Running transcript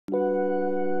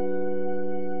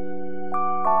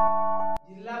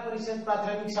परिषद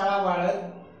प्राथमिक शाळा वाळद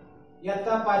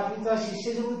इयत्ता 5वीचा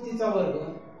शिष्यवृत्तीचा वर्ग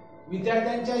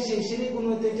विद्यार्थ्यांच्या शैक्षणिक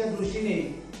गुणवत्तेच्या दृष्टीने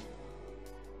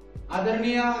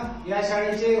आदरणीय या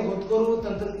शाळेचे होतकरू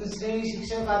तंत्रज्ञ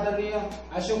शिक्षक आदरणीय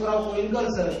अशोकराव कोळीनकर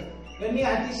सर यांनी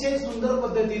अतिशय सुंदर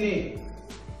पद्धतीने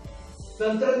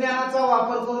तंत्रज्ञानाचा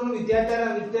वापर करून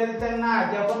विद्यार्थ्यांना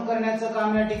अध्यापन करण्याचं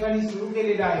काम या ठिकाणी सुरू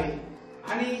केलेलं आहे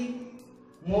आणि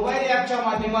मोबाईल ॲपच्या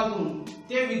माध्यमातून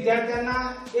ते विद्यार्थ्यांना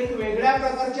एक वेगळ्या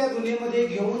प्रकारच्या दुनियेमध्ये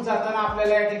घेऊन जाताना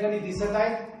आपल्याला या ठिकाणी दिसत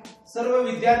आहेत। सर्व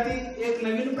विद्यार्थी एक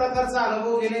नवीन प्रकारचा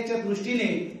अनुभव घेण्याच्या दृष्टीने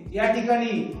या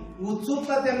ठिकाणी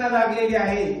उत्सुकता त्यांना लागलेली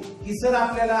आहे की सर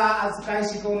आपल्याला आज काय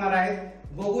शिकवणार आहेत।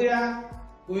 बघूया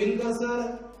कोळीनकर सर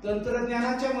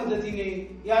तंत्रज्ञानाच्या मदतीने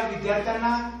या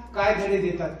विद्यार्थ्यांना काय धडे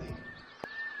देतात ते।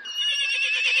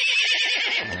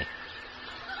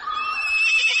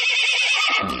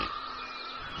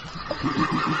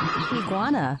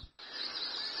 Iguana.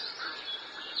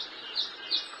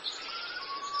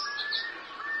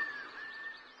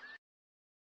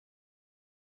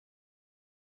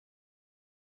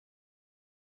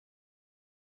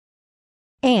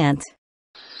 Ant.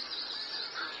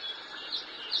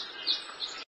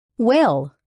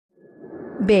 Whale.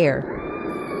 Bear.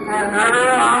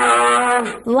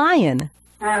 Lion.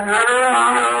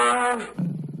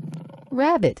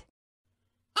 Rabbit.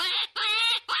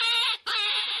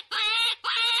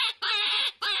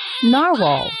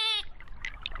 Narwhal.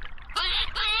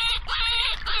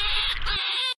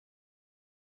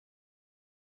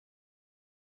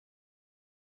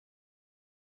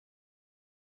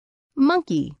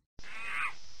 Monkey.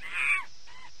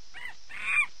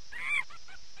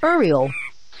 Oriole.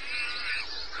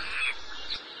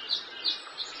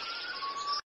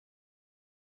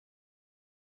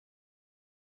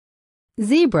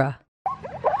 Zebra.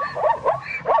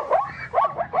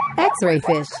 X-ray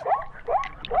fish.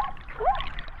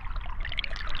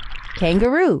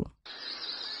 Kangaroo.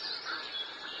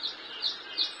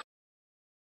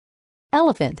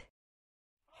 Elephant.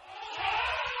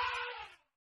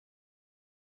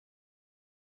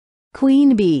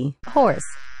 Queen bee. Horse.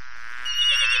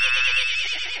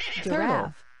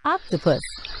 Giraffe. Octopus.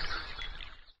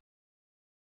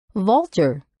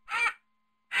 Vulture.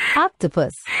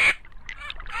 Octopus.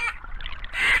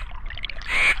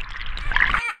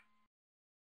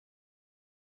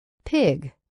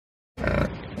 Pig.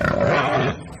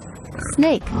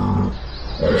 Snake.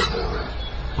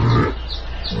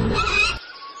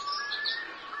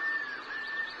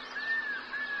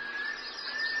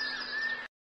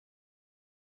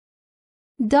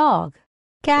 Dog.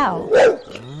 Cow.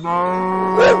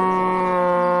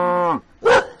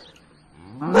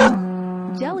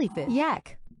 Jellyfish.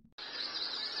 Yak.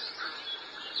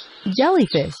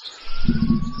 Jellyfish.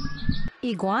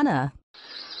 Iguana.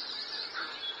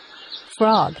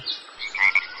 Frog.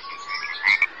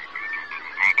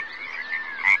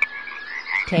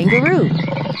 Kangaroo.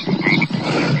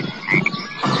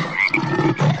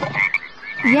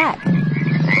 Yak.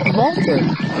 Vulture.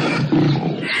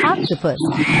 Octopus.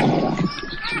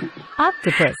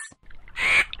 Octopus.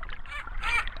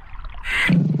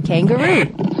 Kangaroo.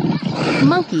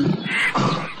 Monkey.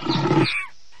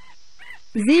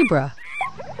 Zebra.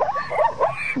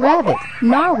 Rabbit.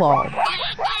 Narwhal.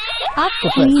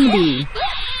 Octopus. Queen bee.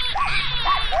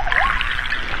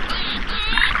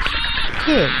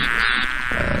 Pig.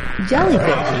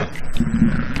 Jellyfish.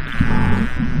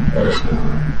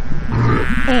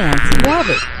 Ant.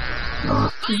 Rabbit.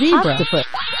 Zebra. Octopus.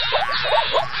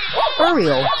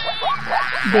 Oriole.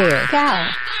 Bear. Cow.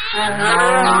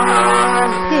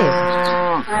 Pig.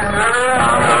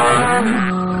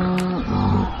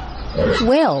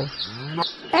 Whale.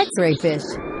 X-ray fish.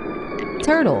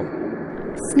 Turtle.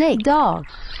 Snake. Dog.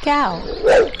 Cow.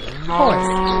 Horse.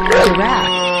 Giraffe.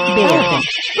 Bear.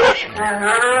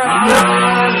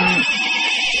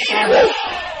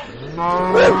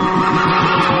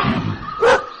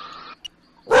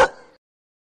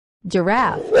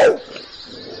 Giraffe.